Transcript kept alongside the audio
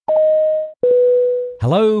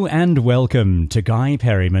Hello and welcome to Guy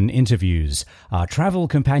Perryman Interviews. Our travel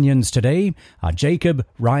companions today are Jacob,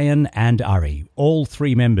 Ryan and Ari, all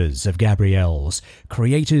three members of Gabriels,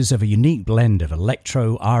 creators of a unique blend of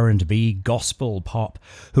electro, R&B, gospel, pop,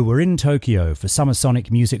 who were in Tokyo for Summer Sonic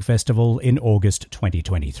Music Festival in August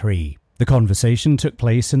 2023. The conversation took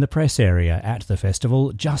place in the press area at the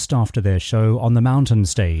festival just after their show on the mountain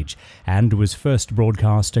stage and was first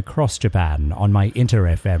broadcast across Japan on my Inter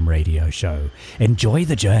FM radio show. Enjoy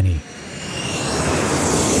the journey.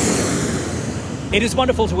 It is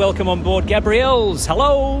wonderful to welcome on board Gabriels.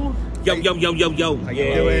 Hello. Yo, yo, yo, yo, yo. How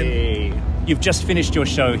you doing? You've just finished your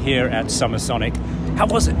show here at Summer Sonic. How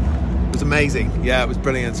was it? It was amazing. Yeah, it was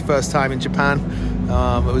brilliant. It's the first time in Japan.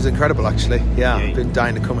 It was incredible, actually. Yeah, I've been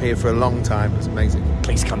dying to come here for a long time. It was amazing.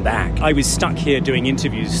 Please come back. I was stuck here doing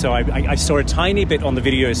interviews, so I saw a tiny bit on the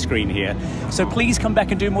video screen here. So please come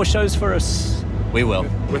back and do more shows for us. We will.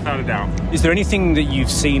 Without a doubt. Is there anything that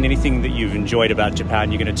you've seen, anything that you've enjoyed about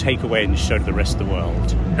Japan you're going to take away and show to the rest of the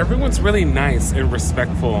world? Everyone's really nice and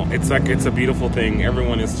respectful. It's a beautiful thing.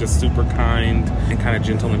 Everyone is just super kind and kind of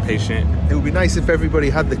gentle and patient. It would be nice if everybody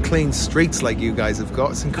had the clean streets like you guys have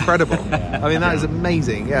got. It's incredible. I mean, that is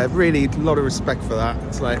amazing. Yeah, really a lot of respect for that.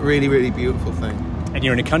 It's like really, really beautiful thing. And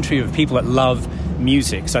you're in a country of people that love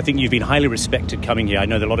music, so I think you've been highly respected coming here. I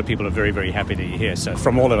know that a lot of people are very, very happy that you're here. So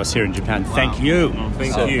from all of us here in Japan, thank you. Oh,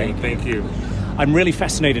 thank you. I'm really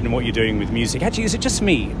fascinated in what you're doing with music. Actually, is it just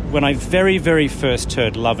me? When I very, very first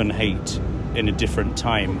heard Love and Hate in a different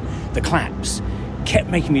time, the claps kept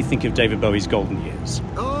making me think of David Bowie's Golden Years.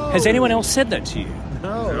 Oh. Has anyone else said that to you?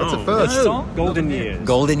 No, that's a first. Golden Years.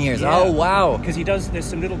 Golden Years. Yeah. Oh, wow. Because he does, there's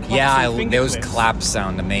some little claps. Yeah, and those clips. claps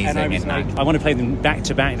sound amazing. And I was like, I want to play them back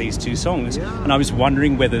to back, these two songs. Yeah. And I was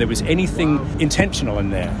wondering whether there was anything intentional in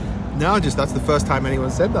there. No, just that's the first time anyone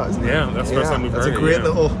said that, isn't it? Yeah, that's the first time we've heard it.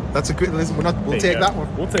 That's a great listen. We'll take that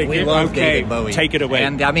one. We'll take We it. love Okay, David Bowie. take it away.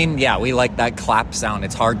 And I mean, yeah, we like that clap sound.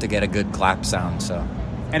 It's hard to get a good clap sound, so.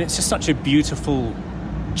 And it's just such a beautiful,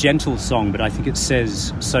 gentle song, but I think it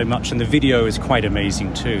says so much. And the video is quite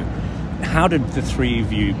amazing too. How did the three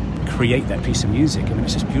of you create that piece of music? I mean,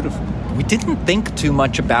 it's just beautiful. We didn't think too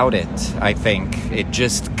much about it, I think. It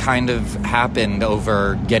just kind of happened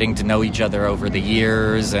over getting to know each other over the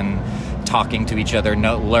years and talking to each other,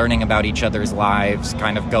 learning about each other's lives,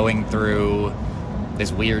 kind of going through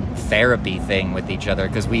this weird therapy thing with each other,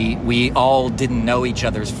 because we all didn't know each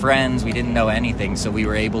other's friends, we didn't know anything, so we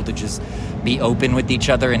were able to just be open with each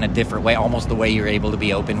other in a different way, almost the way you're able to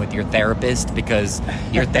be open with your therapist, because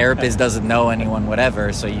your therapist doesn't know anyone,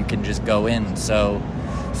 whatever, so you can just go in. So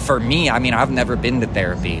for me, I mean, I've never been to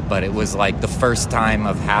therapy, but it was like the first time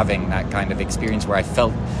of having that kind of experience where I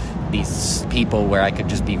felt these people where I could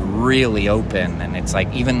just be really open. And it's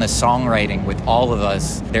like even the songwriting with all of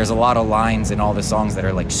us, there's a lot of lines in all the songs that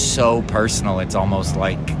are like so personal, it's almost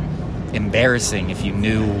like embarrassing if you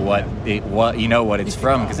knew what it's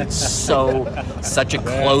from, because it's such a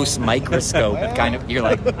close microscope. It kind of, you're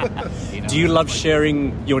like, you know. Do you love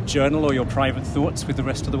sharing your journal or your private thoughts with the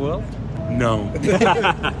rest of the world? No.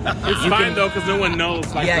 It's fine though, because no one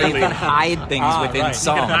knows. Like, yeah, really. you can hide things within right.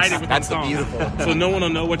 songs. You can hide it within That's songs. the beautiful. So no one will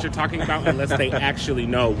know what you're talking about unless they actually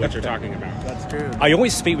know what you're talking about. That's true. I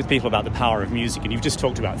always speak with people about the power of music, and you've just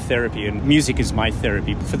talked about therapy, and music is my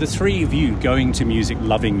therapy. For the three of you going to music,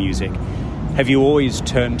 loving music, have you always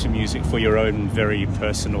turned to music for your own very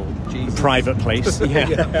personal, private place? Yeah.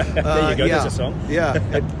 There you go, there's a song. Yeah,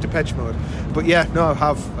 Depeche Mode. But yeah, no, I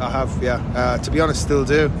have, yeah. To be honest, still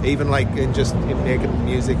do. Even like in making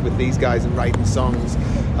music with these guys and writing songs,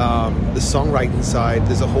 the songwriting side,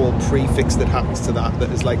 there's a whole prefix that happens to that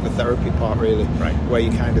is like the therapy part, really. Right. Where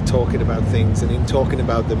you're kind of talking about things, and in talking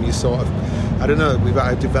about them, you sort of, I don't know, we've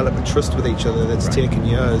developed a trust with each other that's taken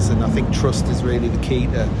years, and I think trust is really the key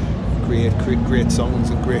to great songs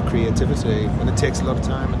and great creativity, and it takes a lot of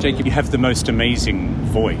time. Jacob, you have the most amazing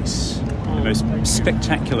voice, the most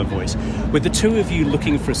spectacular voice. Were the two of you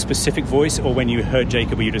looking for a specific voice, or when you heard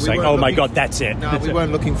Jacob, were you just like, oh my God, that's it? No, we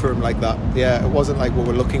weren't looking for him like that. Yeah, it wasn't like we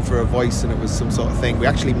were looking for a voice and it was some sort of thing. We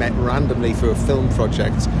actually met randomly through a film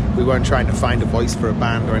project. We weren't trying to find a voice for a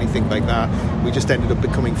band or anything like that. We just ended up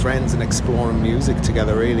becoming friends and exploring music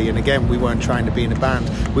together, really. And again, we weren't trying to be in a band.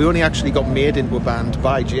 We only actually got made into a band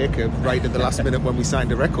by Jacob right at the last minute when we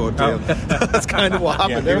signed a record deal. That's kind of what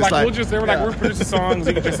happened. They were like, we're producing songs.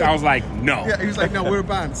 I was like, no. Yeah, he was like, no, we're a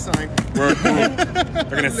band, sign. We're a group.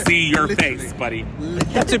 They're going to see your face, buddy.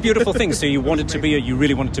 That's a beautiful thing. So you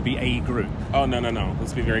really wanted to be a group. Oh, no.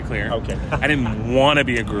 Let's be very clear. Okay. I didn't want to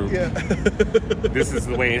be a group. Yeah. This is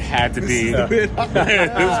the way it had to be. This is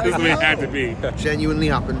the way it had to be. Genuinely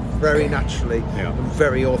happened very naturally and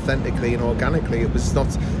very authentically and organically. It was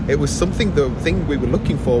something, the thing we were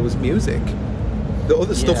looking for was music. The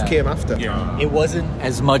other stuff came after. Yeah. It wasn't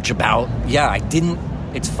as much about,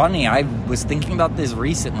 it's funny, I was thinking about this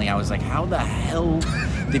recently. I was like, how the hell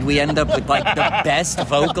did we end up with like the best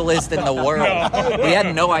vocalist in the world? We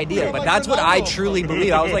had no idea, but that's what I truly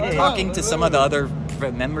believe. I was like talking to some of the other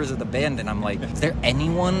members of the band, and I'm like, is there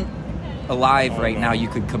anyone alive right now you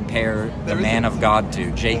could compare the man of God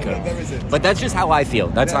to, Jacob? But that's just how I feel.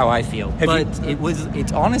 That's how I feel. But it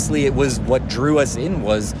was what drew us in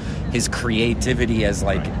was his creativity as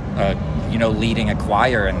like leading a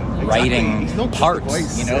choir and writing parts,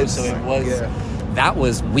 so it was that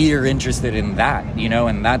was, we're interested in that,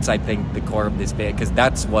 and that's, I think, the core of this band, because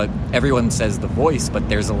that's what everyone says, the voice, but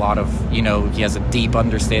there's a lot of, he has a deep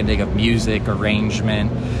understanding of music,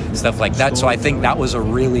 arrangement, stuff like that. So I think that was a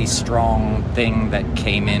really strong thing that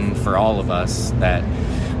came in for all of us, that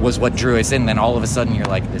was what drew us in. Then all of a sudden you're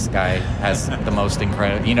like, this guy has the most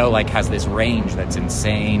incredible, has this range that's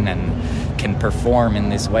insane and can perform in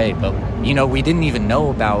this way. But, we didn't even know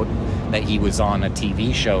about that he was on a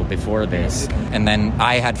TV show before this. And then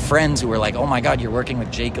I had friends who were like, oh my God, you're working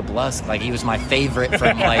with Jacob Lusk. Like, he was my favorite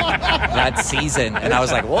from that season. And I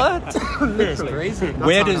was like, what? It's crazy.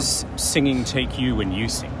 Where does singing take you when you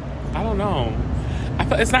sing? I don't know.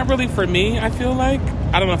 It's not really for me, I feel like.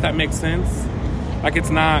 I don't know if that makes sense. Like, it's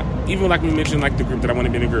not, even like we mentioned, like the group, that I want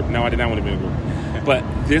to be in a group. No, I did not want to be in a group. But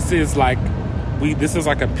this is like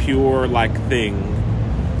a pure like thing.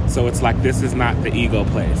 So it's like, this is not the ego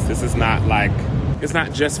place. This is not like, it's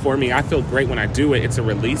not just for me. I feel great when I do it. It's a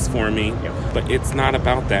release for me. But it's not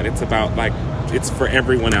about that. It's about like, it's for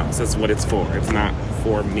everyone else. That's what it's for. It's not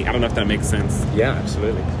for me. I don't know if that makes sense. Yeah,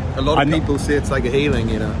 absolutely. A lot of people say it's like a healing,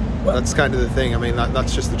 That's kind of the thing. I mean,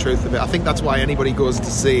 that's just the truth of it. I think that's why anybody goes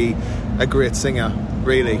to see a great singer,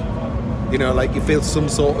 really. Like, you feel some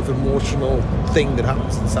sort of emotional thing that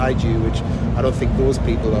happens inside you, which I don't think those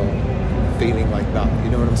people are feeling like that. You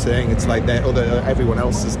know what I'm saying? It's like everyone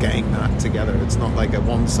else is getting that together. It's not like a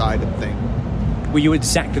one-sided thing. Were you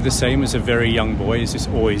exactly the same as a very young boy? Is this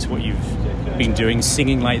always what you've been doing,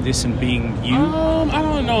 singing like this and being you? I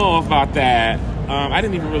don't know about that. I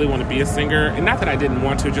didn't even really want to be a singer. And not that I didn't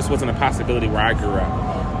want to, it just wasn't a possibility where I grew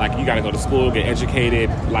up. Like, you got to go to school, get educated,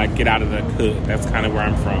 like, get out of the hood. That's kind of where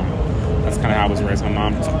I'm from. That's kind of how I was raised. My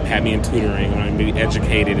mom had me in tutoring. I wanted to be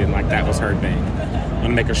educated, and, like, that was her thing. I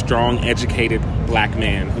want to make a strong, educated black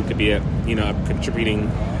man who could be a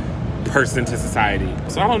contributing person to society.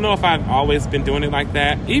 So I don't know if I've always been doing it like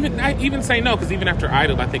that. I even say no, because even after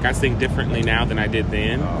Idol, I think I sing differently now than I did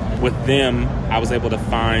then. With them, I was able to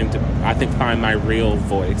find my real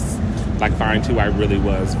voice, like find who I really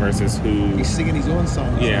was versus who... He's singing his own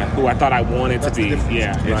songs. Yeah, who I thought I wanted to be.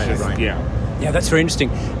 Yeah, it's right. Yeah, that's very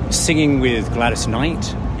interesting. Singing with Gladys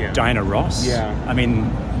Knight, Diana Ross. Yeah. I mean,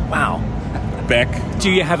 wow. Beck.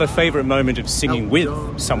 Do you have a favorite moment of singing with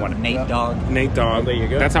someone? Nate Dogg. Oh, there you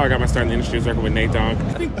go. That's how I got my start in the industry, was working with Nate Dogg.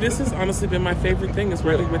 I think this has honestly been my favorite thing, is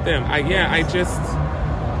working with them.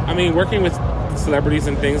 Working with celebrities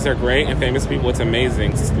and things are great, and famous people, it's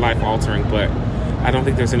amazing. It's life-altering, but I don't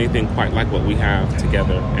think there's anything quite like what we have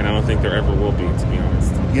together, and I don't think there ever will be, to be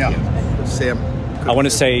honest. Yeah. Sam. I want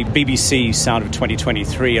to say BBC Sound of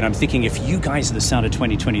 2023, and I'm thinking, if you guys are the Sound of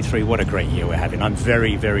 2023, what a great year we're having. I'm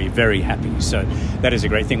very, very, very happy. So that is a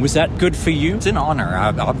great thing. Was that good for you? It's an honor.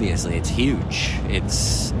 Obviously, it's huge.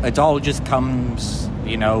 It all just comes,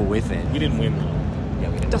 with it. We didn't win.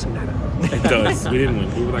 Yeah, It doesn't matter. It does. We didn't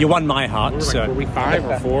win. We were like, you won my heart. Were we 5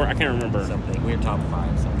 or 4? I can't remember. Something. We're top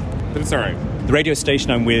 5. Something. But it's all right. The radio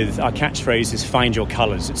station I'm with, our catchphrase is find your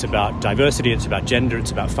colours. It's about diversity, it's about gender,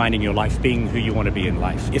 it's about finding your life, being who you want to be in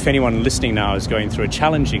life. If anyone listening now is going through a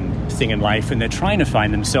challenging thing in life and they're trying to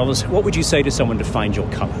find themselves, what would you say to someone to find your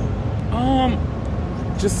colour?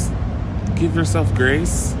 Just give yourself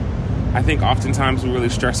grace. I think oftentimes we really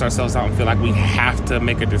stress ourselves out and feel like we have to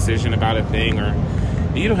make a decision about a thing, or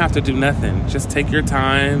you don't have to do nothing. Just take your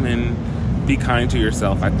time and be kind to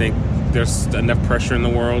yourself. I think there's enough pressure in the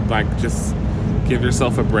world, like, just give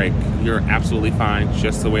yourself a break. You're absolutely fine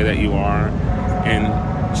just the way that you are, and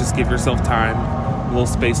just give yourself time, a little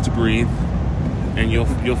space to breathe, and you'll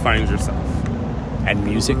find yourself. And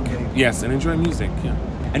music? Yes, and enjoy music. Yeah.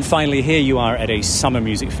 And finally, here you are at a summer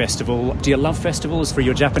music festival. Do you love festivals? For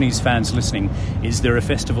your Japanese fans listening, is there a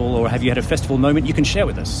festival or have you had a festival moment you can share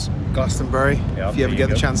with us? Glastonbury, if you ever get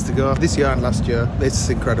the chance to go. This year and last year, it's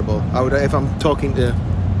incredible. I would, if I'm talking to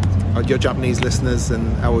your Japanese listeners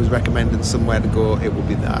and I was recommending somewhere to go, it would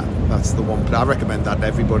be that. That's the one. But I recommend that to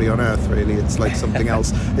everybody on earth, really. It's like something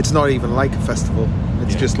else. It's not even like a festival.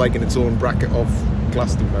 It's just like in its own bracket of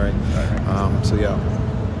Glastonbury. So yeah.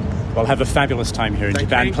 Well, have a fabulous time here in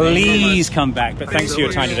Japan. Please come back. But thanks for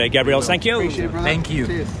your time today, Gabriels. Thank you. Thank you.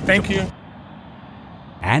 Cheers. Thank you.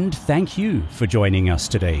 And thank you for joining us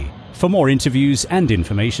today. For more interviews and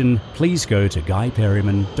information, please go to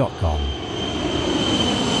guyperryman.com.